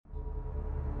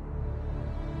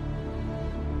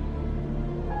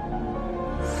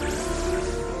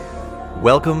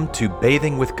Welcome to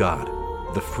Bathing with God,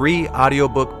 the free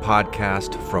audiobook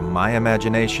podcast from my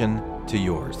imagination to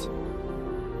yours.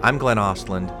 I'm Glenn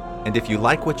Ostland, and if you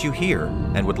like what you hear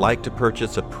and would like to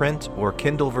purchase a print or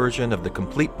Kindle version of the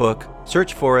complete book,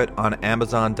 search for it on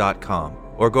Amazon.com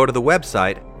or go to the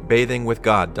website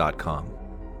bathingwithgod.com.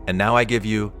 And now I give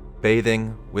you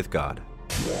Bathing with God.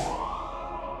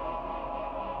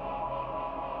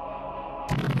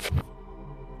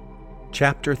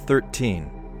 Chapter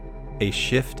 13. A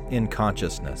Shift in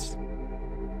Consciousness.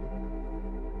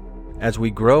 As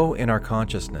we grow in our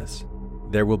consciousness,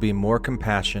 there will be more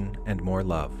compassion and more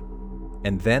love.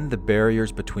 And then the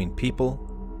barriers between people,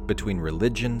 between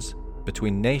religions,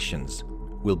 between nations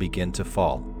will begin to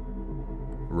fall.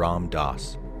 Ram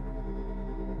Dass.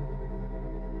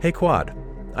 Hey Quad,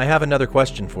 I have another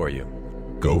question for you.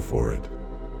 Go for it.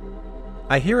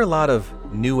 I hear a lot of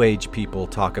New Age people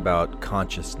talk about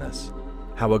consciousness.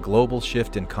 How a global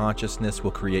shift in consciousness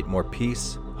will create more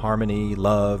peace, harmony,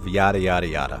 love, yada yada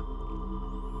yada.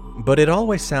 But it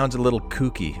always sounds a little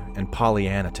kooky and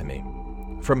Pollyanna to me.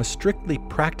 From a strictly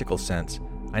practical sense,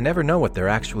 I never know what they're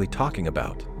actually talking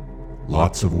about.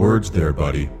 Lots of words there,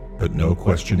 buddy, but no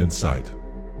question in sight.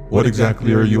 What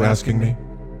exactly are you asking me?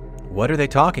 What are they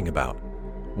talking about?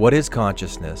 What is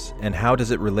consciousness, and how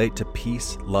does it relate to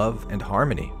peace, love, and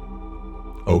harmony?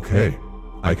 Okay,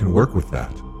 I can work with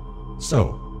that.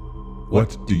 So,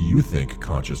 what do you think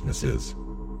consciousness is?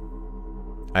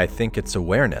 I think it's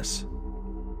awareness.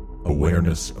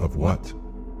 Awareness of what?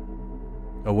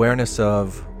 Awareness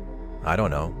of,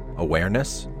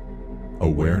 awareness?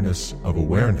 Awareness of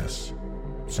awareness.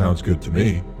 Sounds good to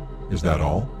me. Is that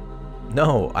all?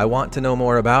 No, I want to know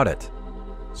more about it.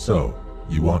 So,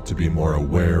 you want to be more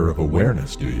aware of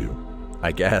awareness, do you?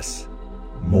 I guess.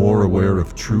 More aware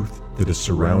of truth that is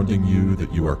surrounding you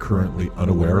that you are currently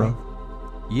unaware of?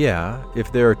 Yeah,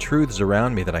 if there are truths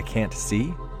around me that I can't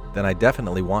see, then I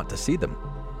definitely want to see them.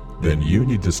 Then you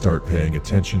need to start paying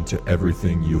attention to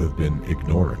everything you have been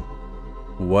ignoring.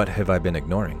 What have I been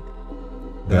ignoring?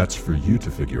 That's for you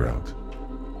to figure out.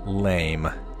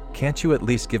 Lame. Can't you at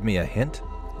least give me a hint?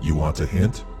 You want a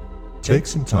hint? Take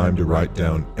some time to write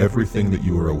down everything that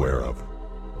you are aware of.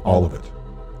 All of it.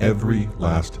 Every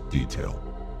last detail.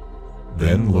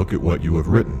 Then look at what you have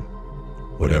written.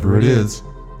 Whatever it is,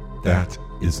 that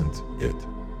isn't it.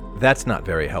 That's not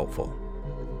very helpful.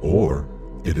 Or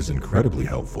it is incredibly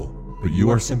helpful, but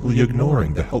you are simply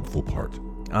ignoring the helpful part.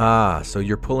 Ah, so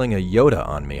you're pulling a Yoda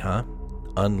on me, huh?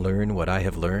 Unlearn what I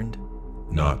have learned?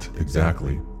 Not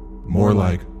exactly. More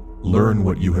like, learn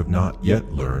what you have not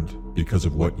yet learned because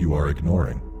of what you are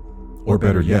ignoring. Or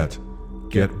better yet,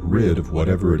 get rid of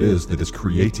whatever it is that is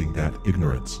creating that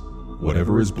ignorance.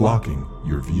 Whatever is blocking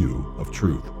your view of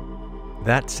truth.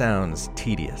 That sounds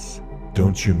tedious.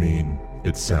 Don't you mean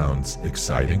it sounds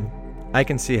exciting? I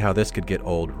can see how this could get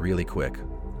old really quick.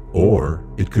 Or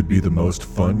it could be the most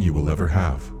fun you will ever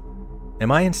have.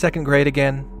 Am I in second grade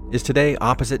again? Is today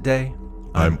opposite day?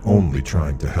 I'm only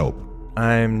trying to help.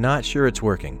 I'm not sure it's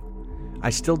working. I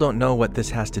still don't know what this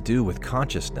has to do with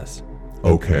consciousness.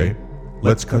 Okay,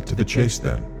 let's cut to the chase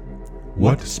then.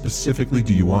 What specifically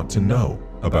do you want to know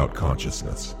about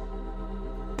consciousness?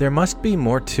 There must be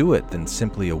more to it than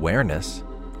simply awareness.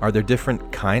 Are there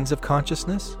different kinds of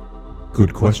consciousness?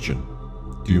 Good question.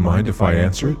 Do you mind if I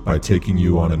answer it by taking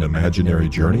you on an imaginary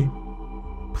journey?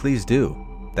 Please do.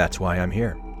 That's why I'm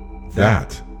here.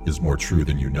 That is more true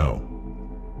than you know.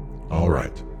 All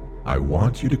right, I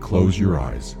want you to close your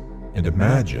eyes and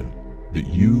imagine that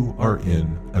you are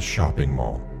in a shopping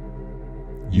mall.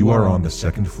 You are on the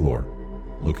second floor,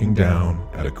 looking down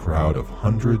at a crowd of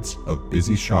hundreds of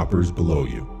busy shoppers below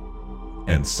you,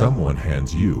 and someone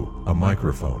hands you a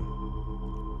microphone.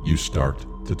 You start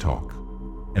to talk,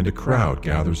 and a crowd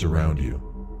gathers around you.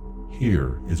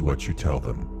 Here is what you tell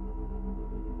them.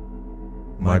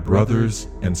 My brothers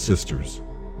and sisters,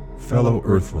 fellow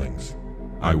earthlings,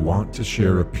 I want to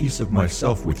share a piece of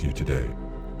myself with you today,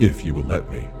 if you will let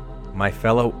me. My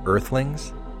fellow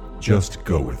earthlings? Just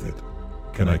go with it.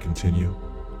 Can I continue?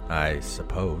 I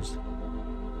suppose.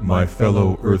 My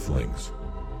fellow earthlings,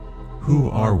 who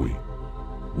are we?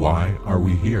 Why are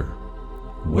we here?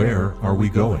 Where are we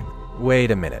going?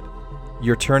 Wait a minute.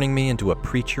 You're turning me into a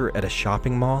preacher at a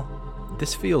shopping mall?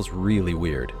 This feels really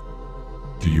weird.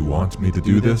 Do you want me to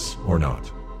do this or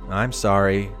not? I'm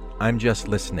sorry. I'm just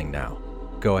listening now.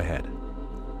 Go ahead.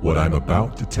 What I'm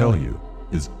about to tell you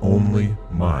is only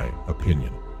my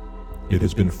opinion. It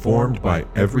has been formed by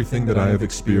everything that I have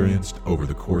experienced over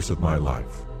the course of my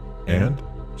life, and,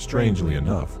 strangely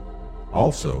enough,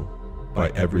 also by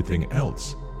everything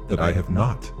else that I have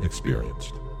not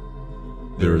experienced.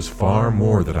 There is far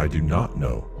more that I do not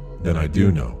know than I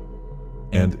do know,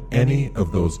 and any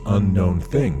of those unknown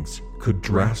things could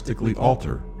drastically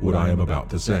alter what I am about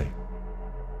to say.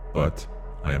 But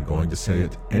I am going to say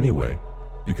it anyway,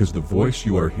 because the voice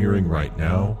you are hearing right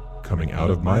now, coming out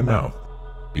of my mouth,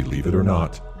 believe it or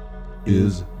not,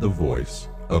 is the voice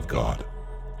of God.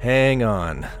 Hang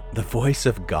on. The voice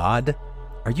of God?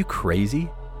 Are you crazy?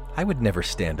 I would never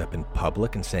stand up in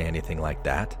public and say anything like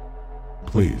that.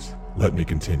 Please, let me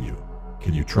continue.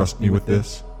 Can you trust me with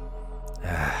this?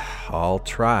 I'll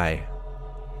try.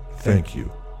 Thank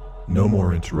you. No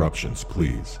more interruptions,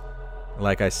 please.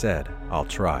 Like I said, I'll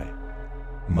try.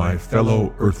 My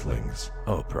fellow Earthlings.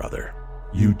 Oh, brother.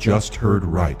 You just heard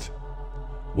right.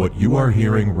 What you are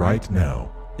hearing right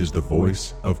now is the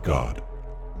voice of God.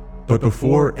 But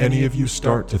before any of you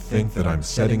start to think that I'm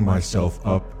setting myself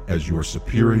up as your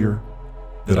superior,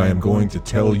 that I am going to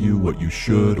tell you what you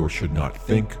should or should not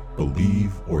think,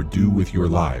 believe, or do with your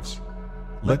lives,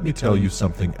 let me tell you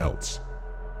something else.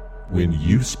 When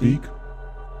you speak,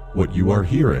 what you are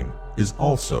hearing is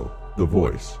also the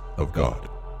voice of God.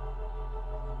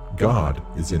 God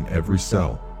is in every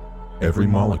cell, every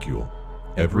molecule,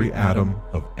 every atom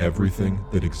of everything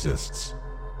that exists.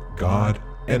 God,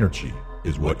 energy,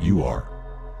 is what you are.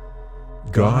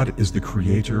 God is the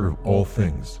creator of all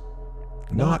things,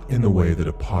 not in the way that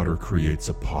a potter creates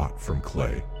a pot from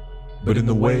clay, but in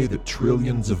the way that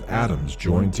trillions of atoms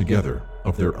join together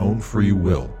of their own free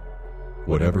will,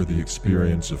 whatever the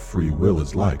experience of free will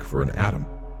is like for an atom,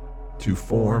 to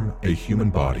form a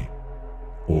human body,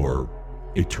 or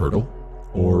a turtle,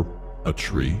 or a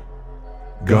tree.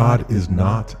 God is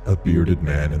not a bearded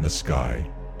man in the sky,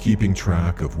 keeping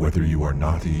track of whether you are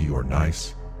naughty or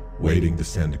nice, waiting to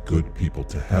send good people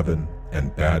to heaven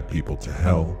and bad people to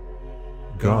hell.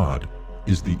 God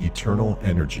is the eternal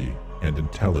energy and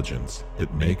intelligence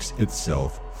that makes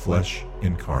itself flesh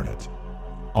incarnate.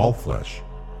 All flesh,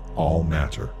 all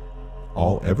matter,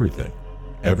 all everything,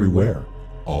 everywhere,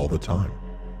 all the time.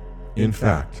 In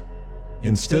fact,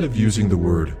 instead of using the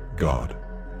word God,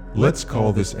 let's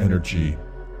call this energy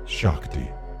Shakti,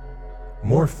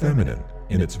 more feminine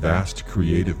in its vast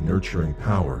creative nurturing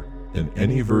power than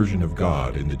any version of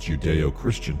God in the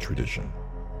Judeo-Christian tradition.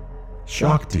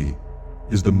 Shakti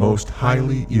is the most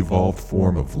highly evolved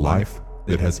form of life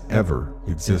that has ever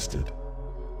existed.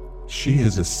 She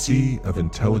is a sea of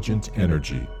intelligent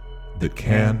energy that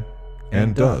can,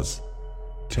 and does,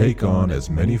 take on as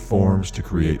many forms to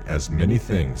create as many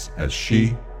things as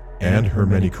she and her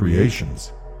many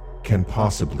creations can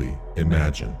possibly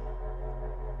imagine.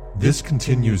 This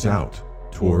continues out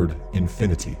toward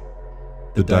infinity.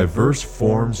 The diverse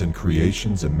forms and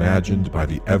creations imagined by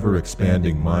the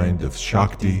ever-expanding mind of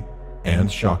Shakti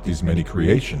and Shakti's many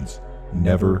creations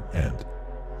never end.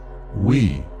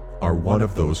 We are one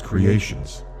of those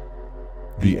creations.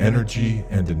 The energy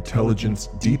and intelligence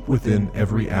deep within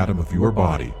every atom of your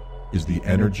body is the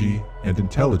energy and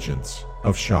intelligence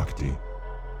of Shakti.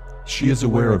 She is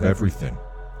aware of everything,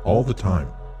 all the time,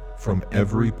 from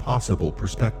every possible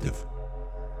perspective.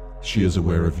 She is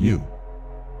aware of you.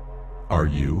 Are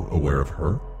you aware of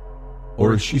her?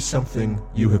 Or is she something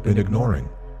you have been ignoring?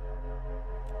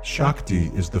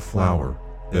 Shakti is the flower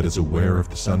that is aware of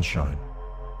the sunshine.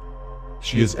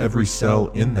 She is every cell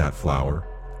in that flower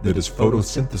that is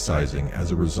photosynthesizing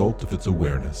as a result of its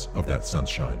awareness of that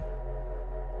sunshine.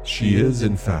 She is,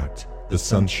 in fact, the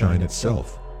sunshine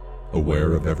itself,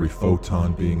 aware of every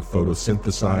photon being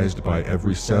photosynthesized by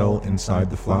every cell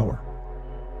inside the flower.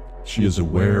 She is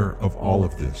aware of all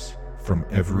of this from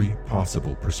every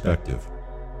possible perspective.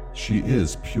 She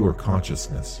is pure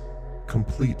consciousness,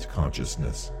 complete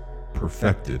consciousness,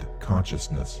 perfected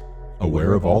consciousness,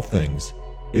 aware of all things,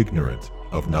 ignorant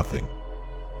of nothing.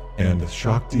 And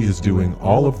Shakti is doing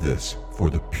all of this for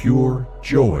the pure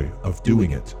joy of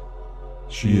doing it.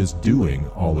 She is doing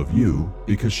all of you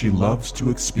because she loves to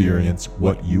experience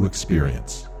what you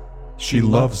experience. She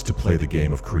loves to play the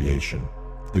game of creation,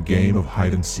 the game of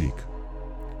hide and seek.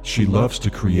 She loves to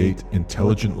create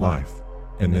intelligent life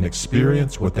and then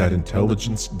experience what that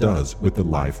intelligence does with the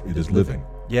life it is living.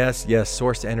 Yes,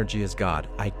 source energy is God.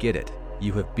 I get it.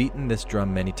 You have beaten this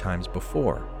drum many times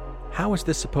before. How is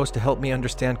this supposed to help me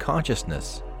understand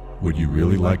consciousness? Would you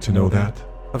really like to know that?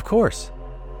 Of course.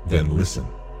 Then listen.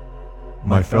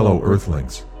 My fellow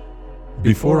Earthlings,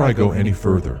 before I go any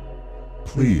further,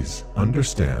 please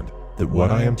understand that what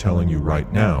I am telling you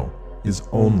right now is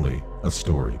only a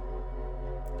story.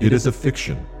 It is a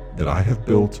fiction that I have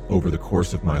built over the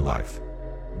course of my life,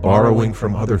 borrowing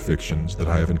from other fictions that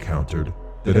I have encountered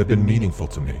that have been meaningful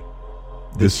to me.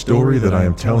 This story that I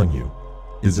am telling you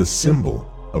is a symbol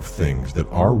of things that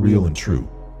are real and true,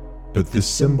 but this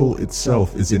symbol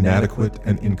itself is inadequate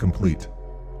and incomplete.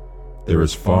 There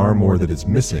is far more that is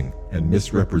missing and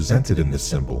misrepresented in this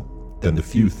symbol than the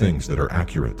few things that are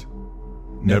accurate.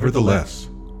 Nevertheless,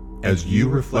 as you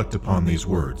reflect upon these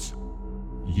words,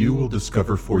 you will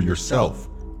discover for yourself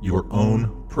your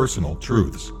own personal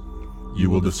truths. You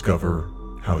will discover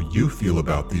how you feel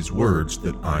about these words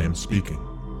that I am speaking.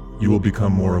 You will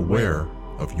become more aware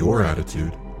of your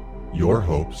attitude, your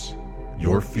hopes,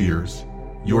 your fears,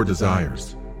 your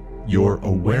desires. Your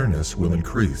awareness will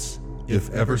increase, if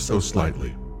ever so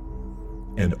slightly,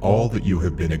 and all that you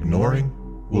have been ignoring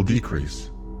will decrease,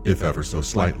 if ever so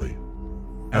slightly.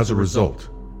 As a result,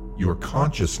 your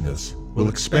consciousness will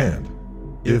expand,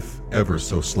 if ever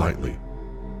so slightly,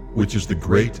 which is the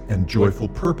great and joyful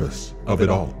purpose of it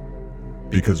all.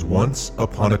 Because once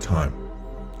upon a time,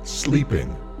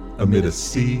 sleeping amid a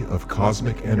sea of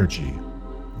cosmic energy,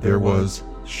 there was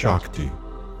Shakti,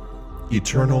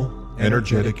 eternal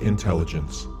energetic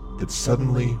intelligence that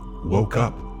suddenly woke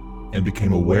up and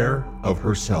became aware of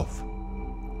herself,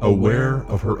 aware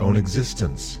of her own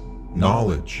existence,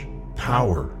 knowledge,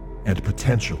 power, and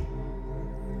potential,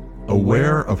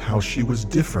 aware of how she was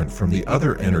different from the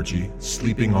other energy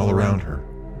sleeping all around her,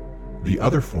 the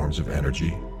other forms of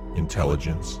energy,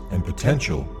 intelligence, and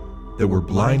potential that were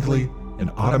blindly and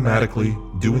automatically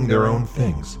doing their own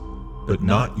things, but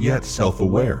not yet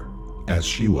self-aware as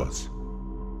she was.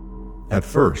 At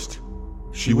first,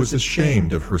 she was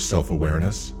ashamed of her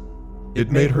self-awareness.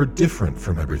 It made her different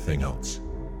from everything else.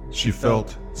 She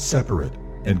felt separate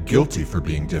and guilty for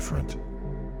being different.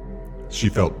 She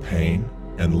felt pain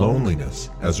and loneliness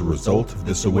as a result of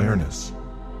this awareness.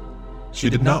 She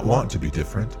did not want to be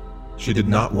different. She did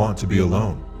not want to be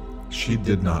alone. She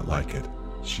did not like it.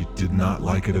 She did not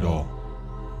like it at all.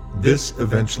 This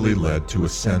eventually led to a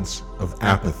sense of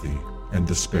apathy and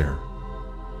despair.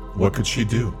 What could she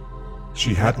do?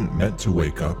 She hadn't meant to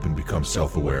wake up and become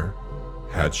self-aware,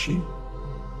 had she?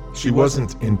 She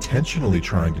wasn't intentionally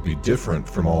trying to be different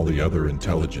from all the other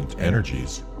intelligent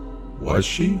energies, was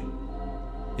she?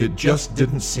 It just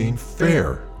didn't seem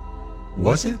fair,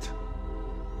 was it?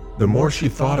 The more she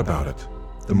thought about it,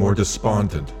 the more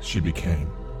despondent she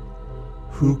became.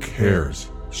 Who cares,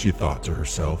 she thought to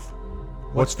herself.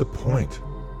 What's the point?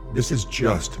 This is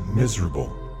just miserable.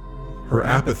 Her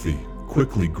apathy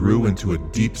quickly grew into a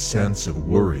deep sense of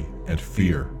worry and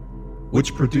fear,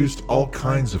 which produced all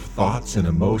kinds of thoughts and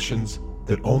emotions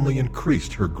that only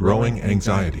increased her growing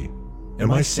anxiety.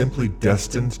 Am I simply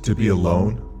destined to be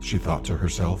alone? She thought to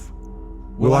herself.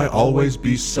 Will I always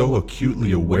be so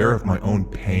acutely aware of my own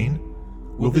pain?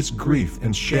 Will this grief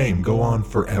and shame go on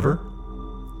forever?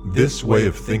 This way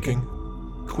of thinking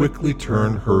quickly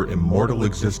turned her immortal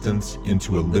existence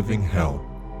into a living hell.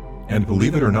 And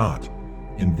believe it or not,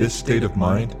 in this state of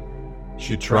mind,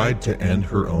 she tried to end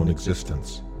her own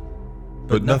existence.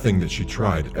 But nothing that she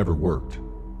tried ever worked.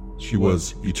 She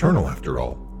was eternal after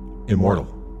all, immortal.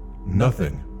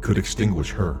 Nothing could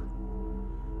extinguish her.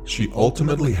 She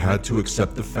ultimately had to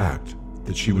accept the fact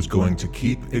that she was going to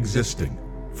keep existing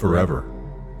forever.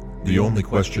 The only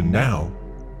question now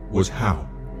was how.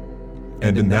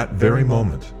 And in that very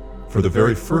moment, for the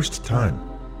very first time,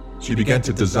 she began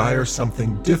to desire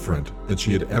something different than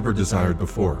she had ever desired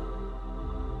before.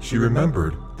 She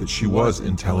remembered that she was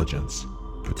intelligence,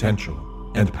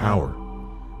 potential, and power.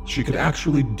 She could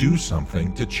actually do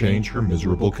something to change her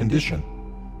miserable condition.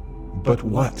 But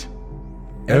what?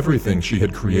 Everything she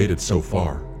had created so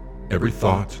far, every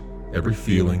thought, every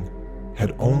feeling,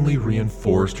 had only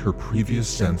reinforced her previous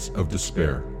sense of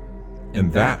despair.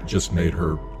 And that just made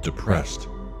her depressed.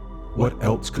 What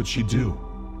else could she do?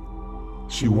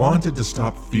 She wanted to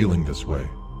stop feeling this way,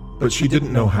 but she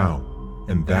didn't know how,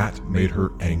 and that made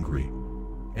her angry.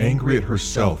 Angry at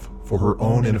herself for her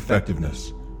own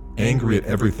ineffectiveness, angry at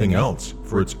everything else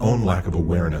for its own lack of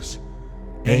awareness,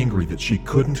 angry that she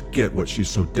couldn't get what she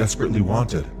so desperately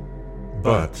wanted.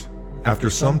 But after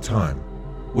some time,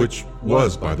 which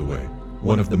was, by the way,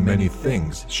 one of the many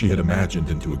things she had imagined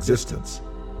into existence,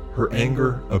 her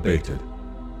anger abated,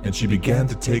 and she began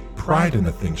to take pride in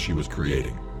the things she was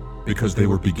creating, because they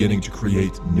were beginning to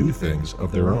create new things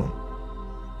of their own.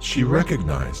 She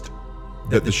recognized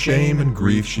that the shame and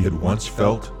grief she had once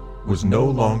felt was no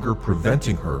longer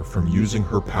preventing her from using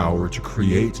her power to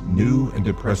create new and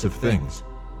impressive things,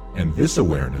 and this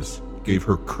awareness gave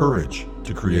her courage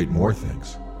to create more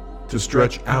things, to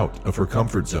stretch out of her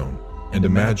comfort zone and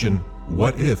imagine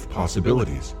what-if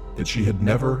possibilities that she had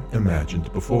never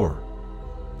imagined before.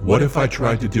 What if I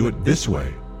tried to do it this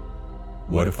way?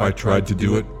 What if I tried to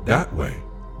do it that way?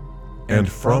 And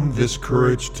from this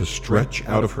courage to stretch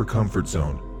out of her comfort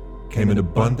zone came an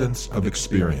abundance of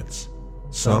experience,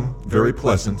 some very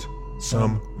pleasant,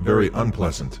 some very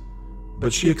unpleasant,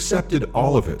 but she accepted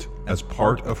all of it as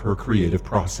part of her creative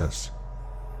process.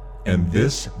 And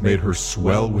this made her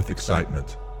swell with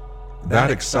excitement.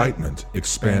 That excitement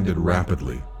expanded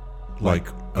rapidly, like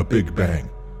a big bang,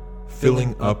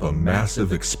 filling up a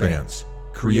massive expanse,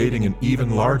 creating an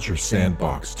even larger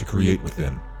sandbox to create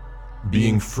within.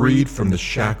 Being freed from the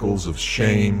shackles of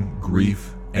shame,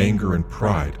 grief, anger, and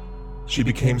pride, she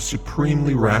became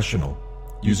supremely rational,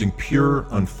 using pure,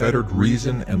 unfettered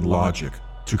reason and logic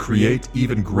to create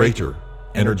even greater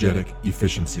energetic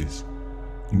efficiencies.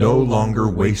 No longer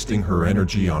wasting her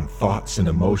energy on thoughts and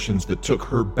emotions that took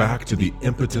her back to the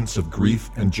impotence of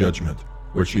grief and judgment,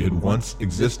 where she had once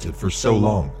existed for so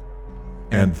long.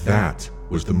 And that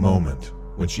was the moment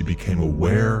when she became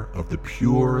aware of the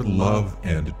pure love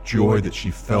and joy that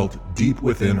she felt deep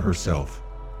within herself.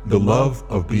 The love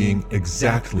of being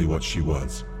exactly what she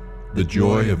was. The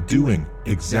joy of doing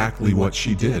exactly what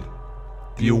she did.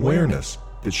 The awareness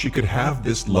that she could have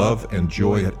this love and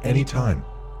joy at any time,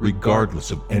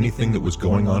 regardless of anything that was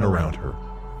going on around her.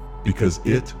 Because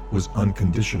it was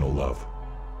unconditional love.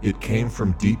 It came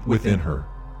from deep within her,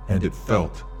 and it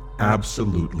felt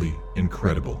absolutely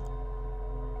incredible.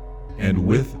 And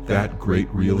with that great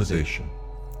realization,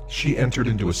 she entered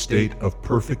into a state of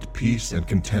perfect peace and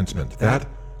contentment that,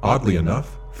 oddly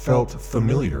enough, felt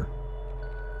familiar.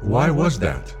 Why was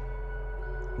that?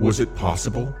 Was it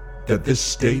possible that this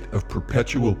state of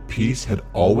perpetual peace had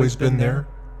always been there,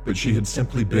 but she had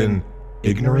simply been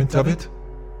ignorant of it?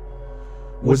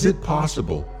 Was it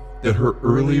possible that her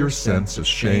earlier sense of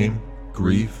shame,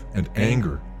 grief, and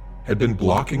anger had been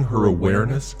blocking her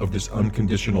awareness of this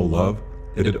unconditional love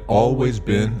that had always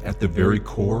been at the very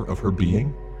core of her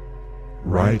being?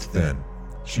 Right then,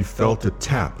 she felt a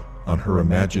tap on her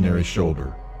imaginary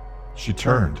shoulder. She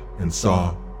turned and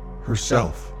saw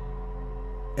herself.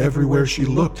 Everywhere she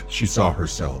looked, she saw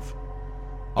herself.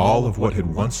 All of what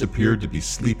had once appeared to be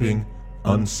sleeping,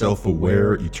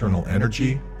 unself-aware eternal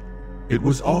energy, it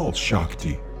was all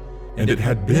Shakti, and it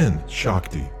had been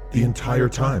Shakti the entire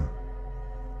time.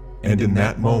 And in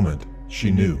that moment,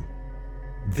 she knew,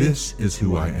 this is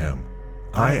who I am.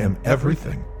 I am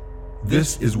everything.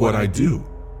 This is what I do.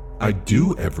 I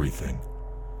do everything.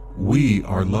 We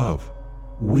are love.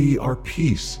 We are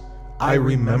peace. I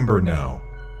remember now.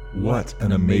 What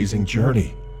an amazing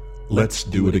journey. Let's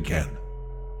do it again.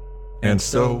 And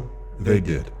so they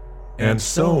did. And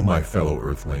so, my fellow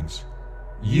Earthlings,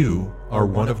 you are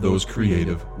one of those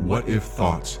creative what-if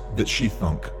thoughts that she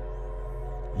thunk.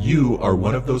 You are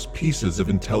one of those pieces of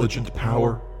intelligent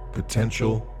power,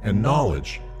 potential, and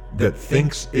knowledge that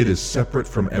thinks it is separate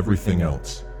from everything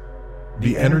else.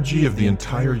 The energy of the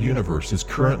entire universe is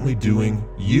currently doing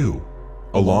you,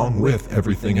 along with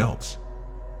everything else.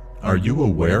 Are you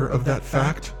aware of that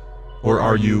fact, or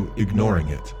are you ignoring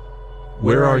it?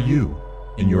 Where are you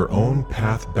in your own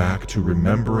path back to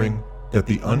remembering that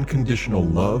the unconditional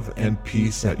love and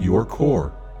peace at your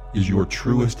core is your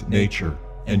truest nature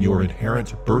and your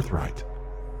inherent birthright?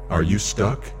 Are you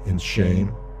stuck in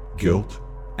shame, guilt,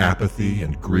 apathy,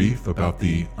 and grief about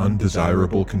the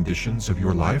undesirable conditions of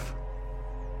your life?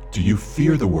 Do you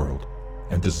fear the world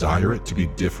and desire it to be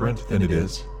different than it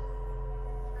is?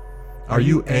 Are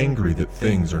you angry that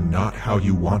things are not how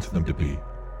you want them to be,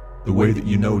 the way that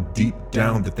you know deep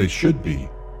down that they should be,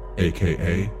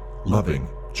 aka loving,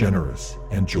 generous,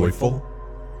 and joyful?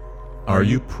 Are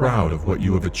you proud of what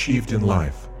you have achieved in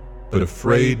life, but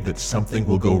afraid that something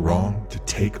will go wrong to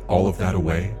take all of that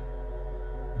away?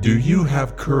 Do you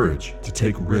have courage to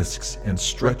take risks and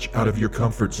stretch out of your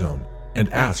comfort zone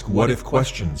and ask what-if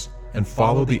questions and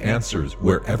follow the answers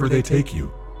wherever they take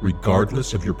you,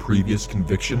 regardless of your previous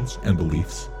convictions and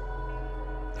beliefs?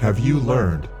 Have you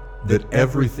learned that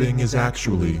everything is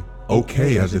actually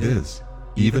okay as it is,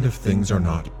 even if things are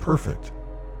not perfect?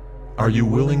 Are you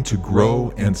willing to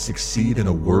grow and succeed in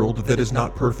a world that is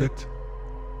not perfect?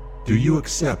 Do you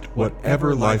accept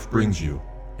whatever life brings you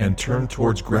and turn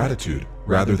towards gratitude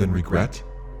rather than regret?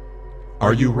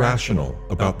 Are you rational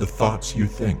about the thoughts you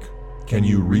think? Can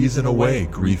you reason away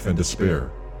grief and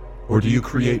despair? Or do you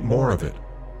create more of it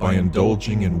by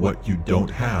indulging in what you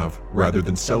don't have rather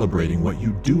than celebrating what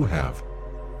you do have?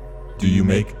 Do you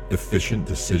make efficient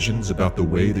decisions about the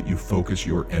way that you focus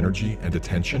your energy and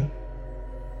attention?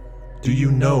 Do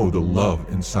you know the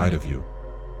love inside of you?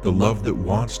 The love that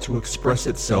wants to express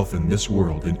itself in this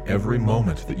world in every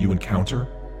moment that you encounter?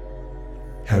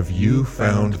 Have you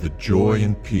found the joy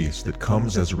and peace that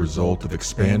comes as a result of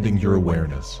expanding your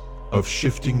awareness, of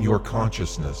shifting your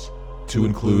consciousness to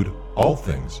include all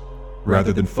things,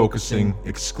 rather than focusing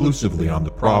exclusively on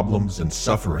the problems and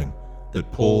suffering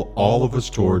that pull all of us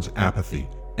towards apathy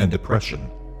and depression?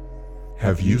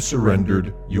 Have you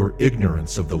surrendered your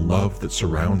ignorance of the love that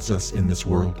surrounds us in this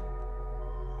world?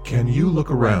 Can you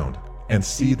look around and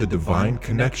see the divine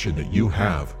connection that you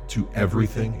have to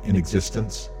everything in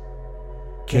existence?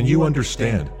 Can you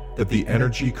understand that the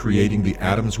energy creating the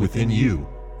atoms within you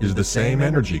is the same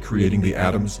energy creating the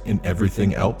atoms in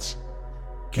everything else?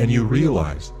 Can you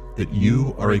realize that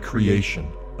you are a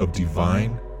creation of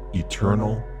divine,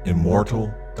 eternal,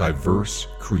 immortal, diverse,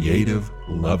 creative,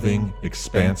 loving,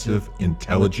 expansive,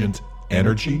 intelligent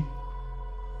energy?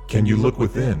 Can you look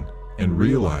within and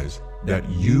realize that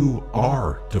you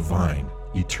are divine,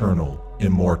 eternal,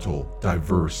 immortal,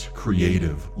 diverse,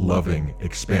 creative, loving,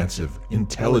 expansive,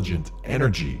 intelligent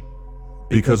energy?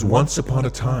 Because once upon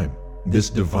a time, this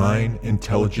divine,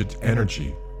 intelligent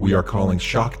energy we are calling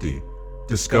Shakti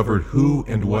discovered who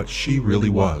and what she really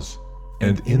was.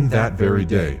 And in that very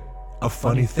day, a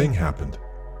funny thing happened.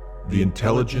 The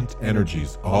intelligent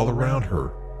energies all around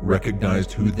her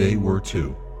recognized who they were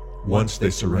too. Once they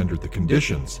surrendered the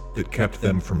conditions that kept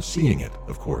them from seeing it,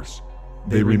 of course.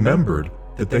 They remembered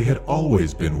that they had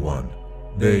always been one.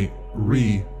 They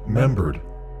remembered.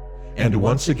 And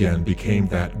once again became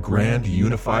that grand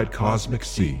unified cosmic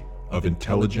sea of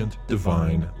intelligent,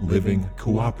 divine, living,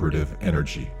 cooperative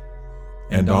energy.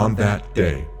 And on that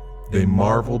day, they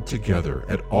marveled together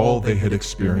at all they had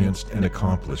experienced and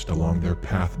accomplished along their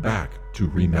path back to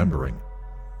remembering.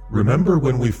 "Remember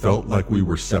when we felt like we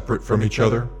were separate from each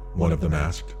other?" one of them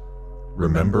asked.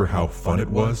 "Remember how fun it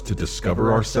was to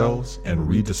discover ourselves and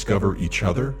rediscover each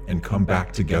other and come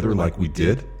back together like we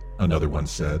did?" another one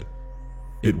said.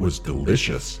 "It was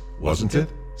delicious, wasn't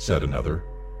it?" said another.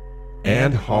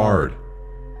 "And hard,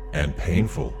 and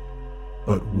painful.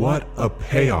 But what a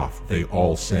payoff," they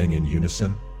all sang in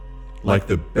unison. "Like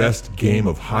the best game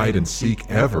of hide and seek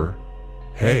ever.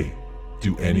 Hey,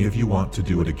 do any of you want to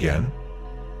do it again?"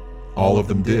 All of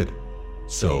them did.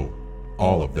 So,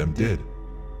 all of them did.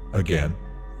 Again,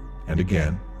 and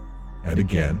again, and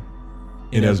again,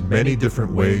 in as many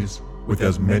different ways, with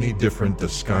as many different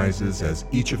disguises as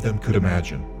each of them could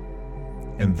imagine.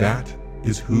 And that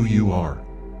is who you are,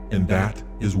 and that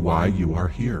is why you are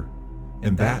here,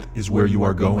 and that is where you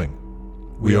are going.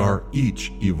 We are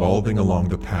each evolving along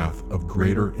the path of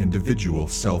greater individual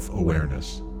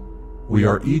self-awareness. We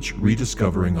are each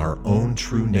rediscovering our own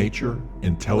true nature,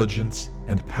 intelligence,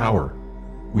 and power.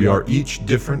 We are each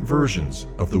different versions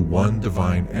of the one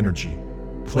divine energy,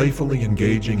 playfully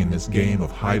engaging in this game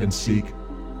of hide and seek,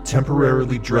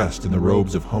 temporarily dressed in the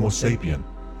robes of Homo sapien,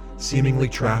 seemingly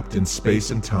trapped in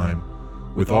space and time,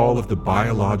 with all of the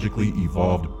biologically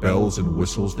evolved bells and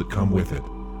whistles that come with it,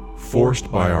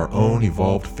 forced by our own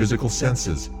evolved physical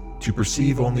senses to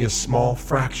perceive only a small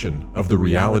fraction of the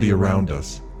reality around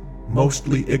us,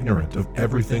 mostly ignorant of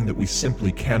everything that we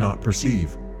simply cannot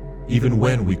perceive, even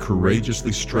when we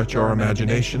courageously stretch our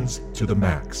imaginations to the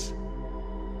max.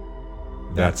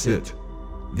 That's it.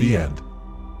 The end.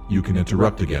 You can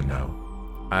interrupt again now.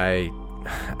 I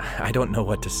don't know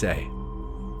what to say.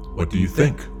 What do you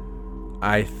think?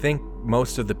 I think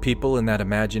most of the people in that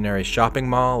imaginary shopping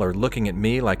mall are looking at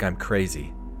me like I'm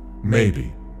crazy.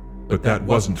 Maybe, but that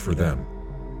wasn't for them.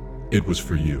 It was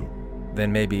for you.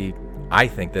 Then maybe I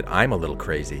think that I'm a little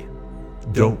crazy.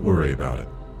 Don't worry about it.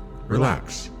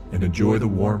 Relax and enjoy the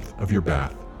warmth of your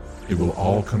bath. It will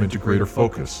all come into greater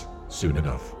focus soon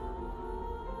enough.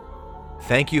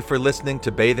 Thank you for listening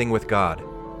to Bathing with God.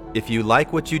 If you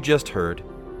like what you just heard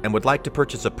and would like to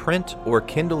purchase a print or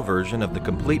Kindle version of the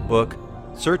complete book,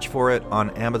 search for it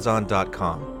on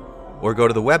Amazon.com or go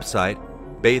to the website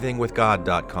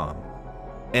bathingwithgod.com.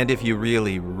 And if you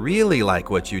really, really like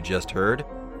what you just heard,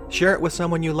 share it with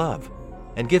someone you love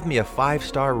and give me a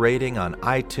 5-star rating on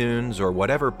iTunes or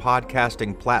whatever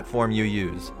podcasting platform you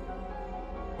use.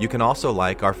 You can also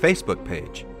like our Facebook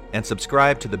page and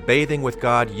subscribe to the Bathing with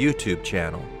God YouTube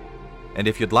channel. And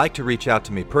if you'd like to reach out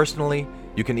to me personally,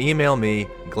 you can email me,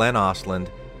 Glenn Ostland,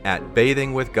 at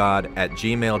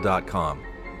bathingwithgod@gmail.com.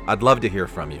 I'd love to hear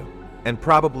from you, and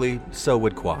probably so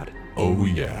would Quad. Oh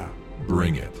yeah,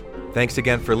 bring it. Thanks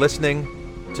again for listening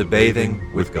to Bathing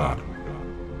with God.